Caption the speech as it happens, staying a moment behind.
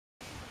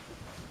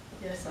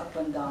Yes, up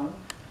and down.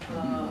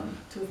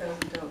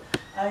 2012.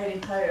 I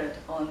retired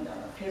on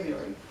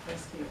February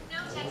last year.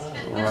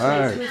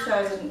 Right.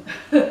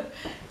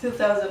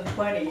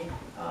 2020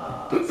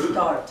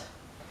 start.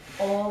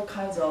 All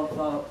kinds of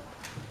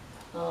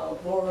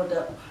world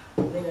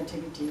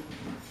negativity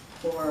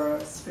or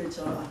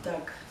spiritual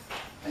attack,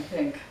 I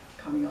think,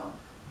 coming on.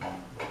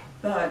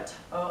 But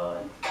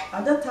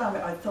at that time,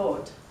 I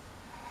thought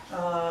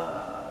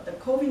the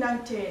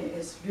COVID-19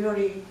 is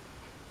really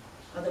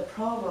the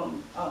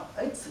problem.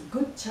 It's a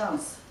good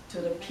chance to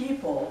the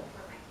people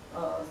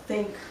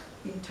think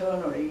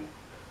internally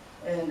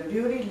and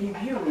really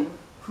review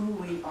who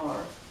we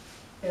are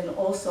and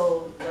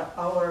also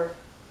our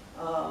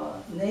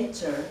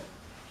nature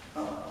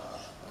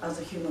as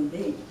a human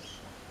being.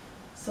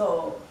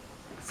 So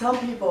some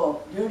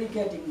people really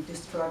getting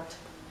distracted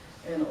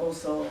and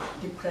also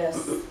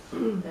depressed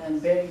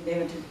and very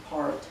negative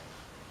part.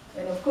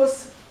 And of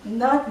course,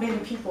 not many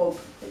people,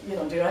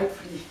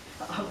 directly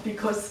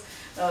because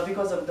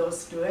of those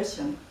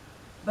situations.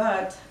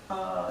 But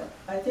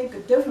I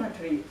think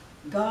definitely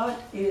God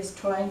is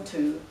trying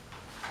to,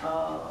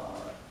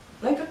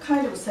 like a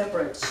kind of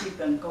separate sheep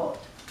and goat.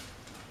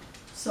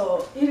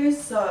 So it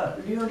is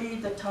really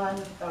the time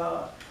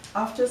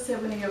after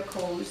 7-year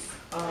course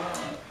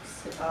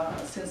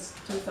since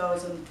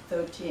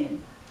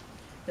 2013.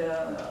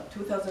 The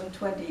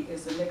 2020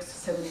 is the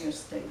next 7-year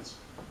stage.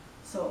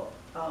 So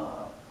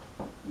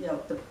yeah,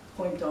 the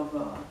point of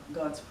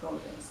God's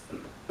providence.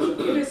 So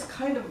it is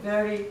kind of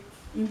very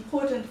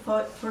important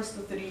for first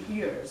 3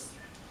 years.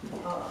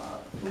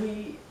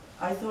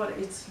 I thought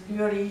it's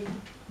really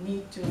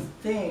need to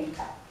think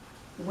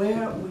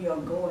where we are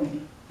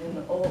going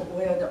and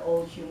where the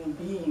all human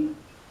being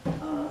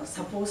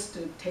supposed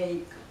to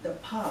take the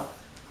path.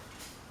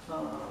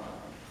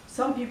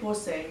 Some people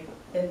say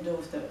end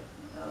of the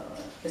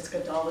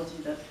eschatology,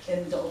 the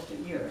end of the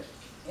year,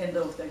 end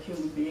of the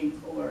human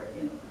being, or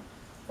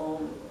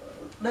all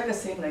like I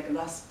say, like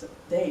last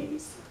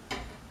days.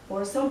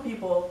 Or some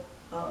people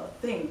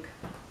think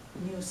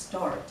new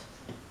start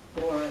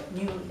or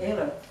new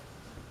era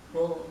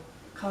will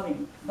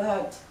coming,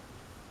 but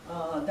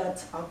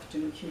that's up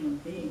to human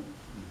being.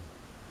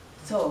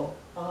 So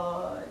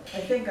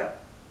I think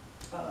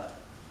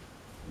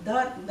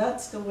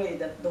that's the way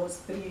that those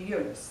 3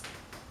 years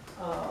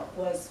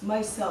was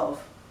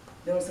myself.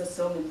 There was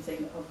so many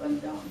things up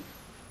and down,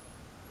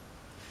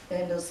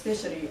 and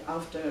especially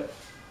after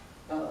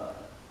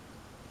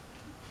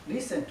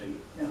recently,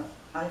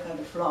 I had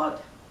a flood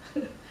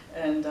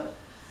and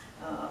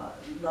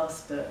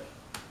lost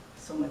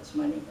so much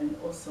money, and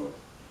also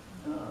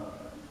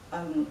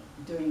I'm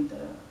doing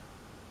the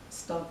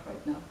stock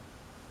right now.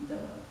 The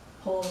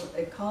whole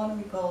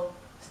economical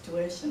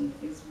situation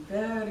is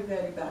very,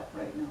 very bad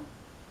right now.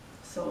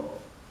 So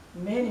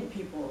many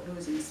people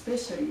losing,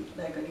 especially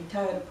like a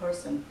retired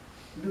person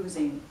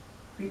losing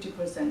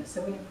 50%,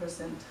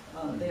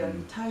 70% their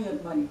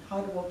retired money,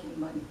 hard-working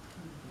money.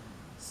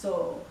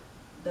 So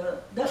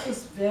that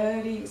is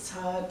very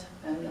sad,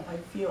 and I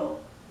feel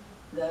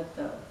that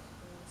the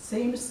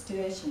same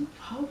situation,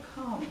 how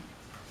come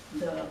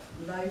the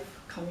life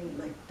coming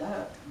like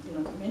that?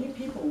 Many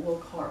people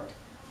work hard,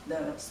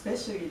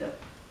 especially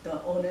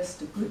the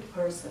honest, good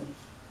person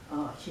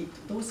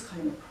hit those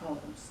kind of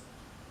problems.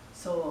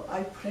 So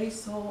I pray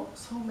so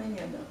many,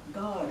 and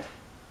God,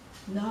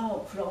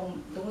 now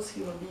from those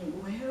human beings,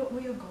 where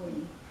we are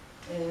going,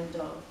 and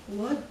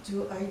what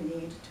do I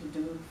need to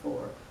do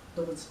for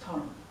those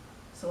terms?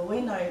 So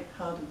when I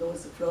had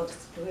those flood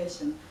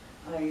situation,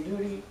 I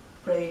really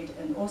prayed,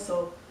 and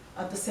also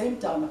at the same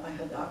time I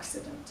had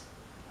accident.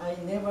 I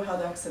never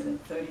had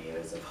accident 30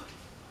 years ago.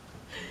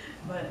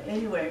 But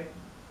anyway,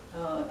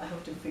 I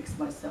have to fix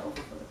myself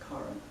for the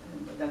car,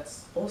 and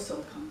that's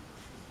also come.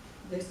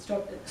 They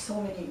struck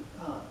so many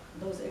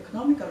those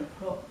economical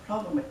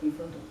problems in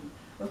front of me.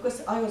 Of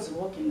course, I was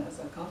working as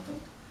an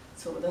accountant,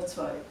 so that's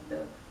why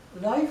the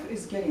life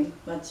is getting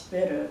much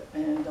better.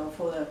 And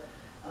for the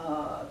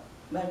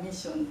my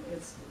mission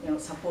is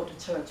support the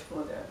church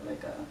for the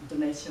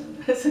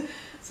donation.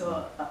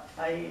 So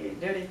I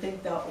really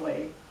think that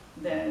way.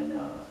 Then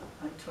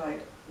I tried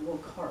to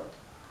work hard,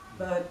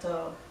 but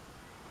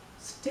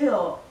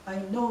still I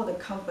know the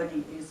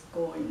company is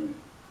going.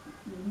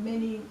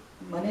 Many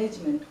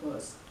management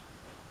was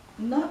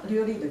not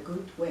really the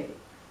good way,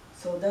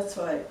 so that's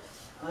why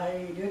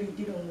I really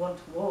didn't want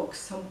to work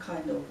some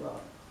kind of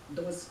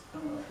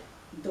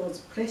those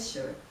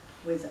pressure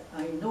with.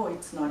 I know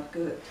it's not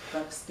good,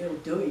 but still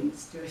doing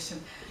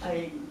situation.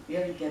 I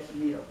really get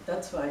rid of.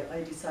 That's why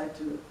I decided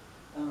to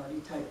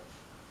retire.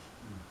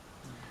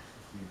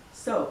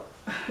 So,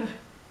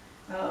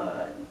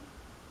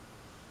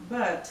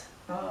 but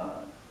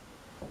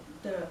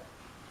the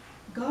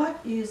God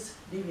is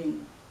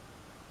living.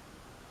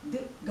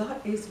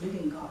 God is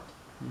living God.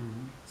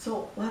 Mm-hmm.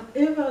 So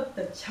whatever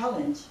the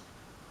challenge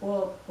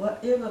or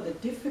whatever the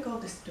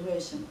difficult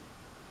situation,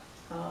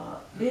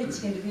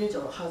 each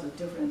individual has a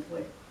different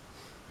way.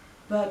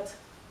 But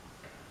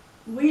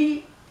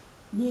we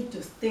need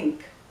to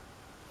think,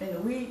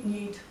 and we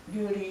need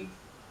really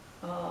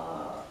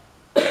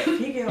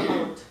figure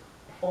out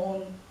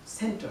own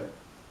center,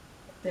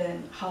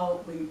 then how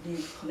we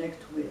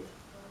connect with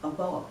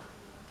above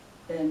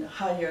and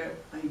higher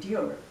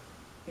ideal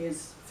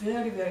is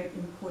very, very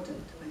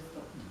important, I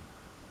thought.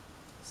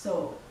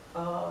 So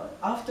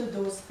after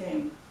those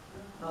things,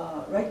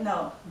 right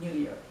now, New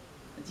Year,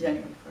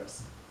 January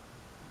 1st,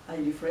 I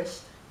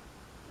refreshed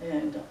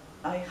and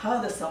I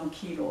had some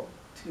kilo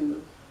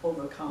to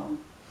overcome,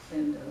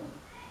 and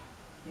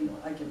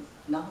I can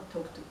now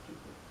talk to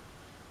people.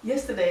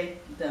 Yesterday,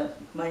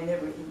 my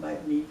neighbor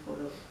invited me for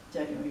the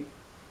January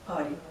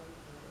party,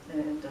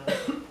 and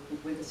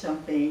with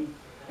champagne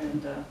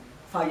and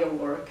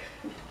firework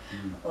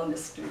on the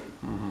street.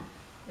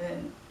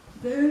 And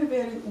very,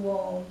 very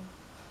warm,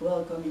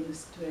 welcoming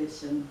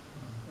situation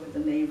with the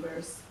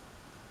neighbors,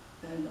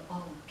 and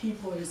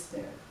people is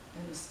there.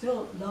 And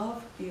still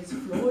love is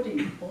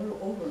floating all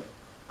over,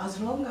 as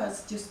long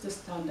as just to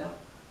stand up.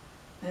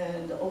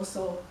 And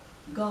also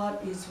God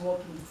is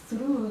walking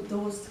through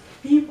those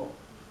people.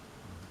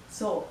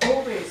 So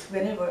always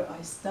whenever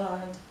I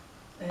stand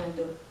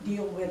and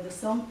deal with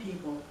some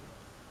people,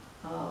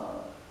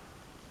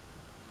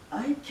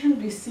 I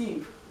can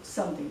receive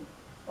something.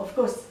 Of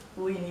course,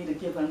 we need to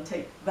give and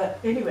take. But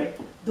anyway,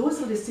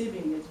 those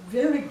receiving is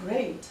very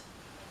great,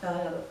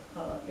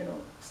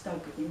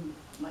 stuck in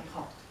my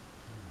heart.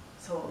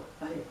 So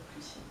I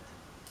appreciate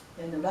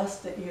it. And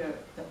last year,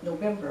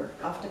 November,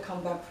 after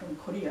come back from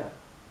Korea,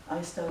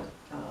 I started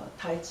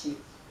Tai Chi.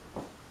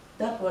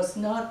 That was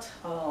not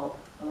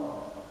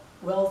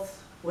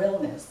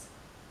wellness,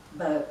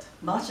 but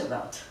martial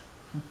art.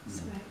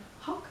 So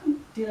how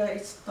come did I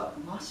start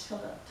martial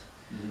art?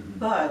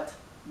 But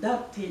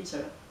that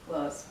teacher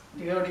was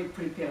really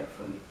prepared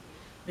for me,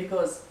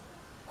 because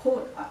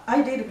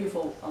I did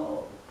before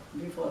a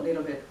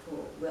little bit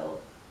for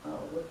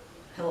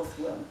health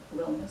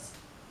wellness,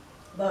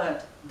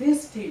 but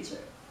this teacher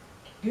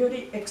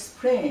really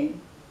explained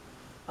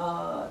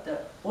the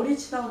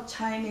original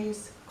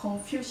Chinese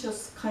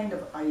Confucius kind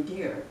of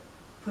idea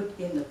put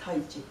in the Tai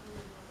Chi,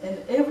 and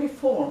every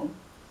form.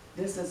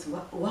 This is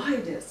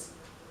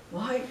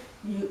why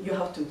you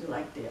have to do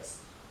like this.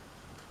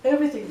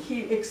 Everything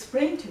he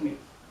explained to me.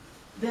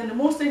 Then the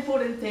most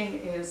important thing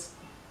is,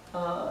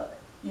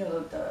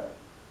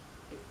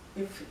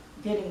 if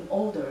getting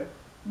older,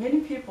 many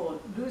people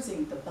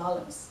losing the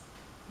balance.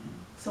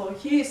 So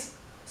he's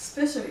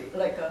especially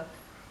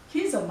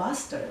he's a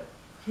master.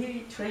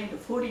 He trained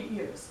 40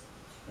 years,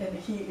 and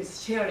he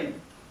is sharing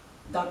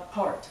that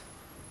part,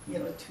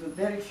 to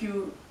very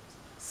few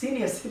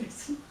senior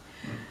citizens.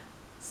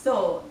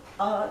 So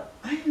I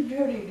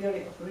really,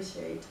 really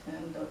appreciate,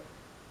 and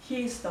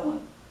he's the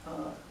one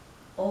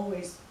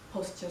always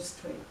posture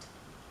straight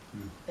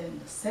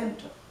and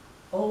center,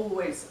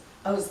 always.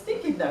 I was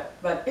thinking that,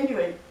 but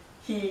anyway,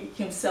 he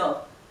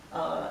himself,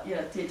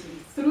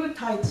 teaching through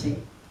Tai Chi,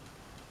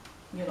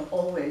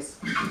 always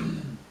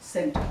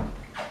center.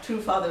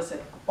 True Father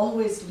said,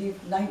 always live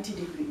 90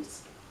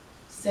 degrees,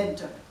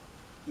 center.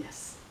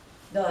 Yes,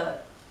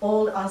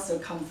 all answer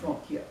come from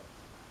here.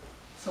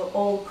 So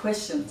all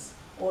questions,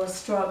 all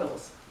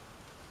struggles,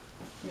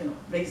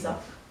 raise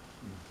up.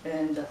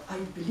 And I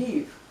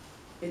believe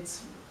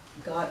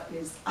God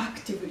is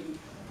actively,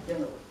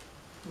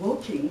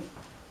 working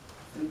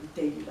through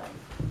daily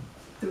life,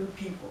 through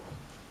people.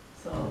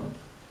 So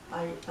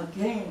I,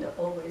 again,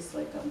 always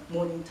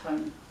morning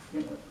time,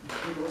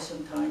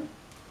 devotion time,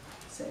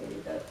 say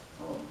that,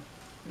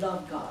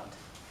 love God,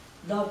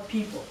 love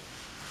people,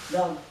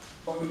 love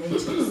all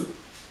natures.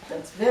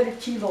 That's very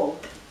key role,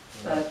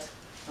 but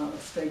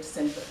straight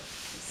center.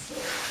 So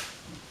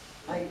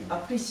I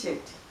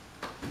appreciate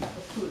the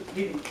food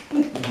living.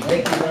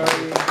 Thank you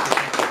very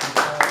much.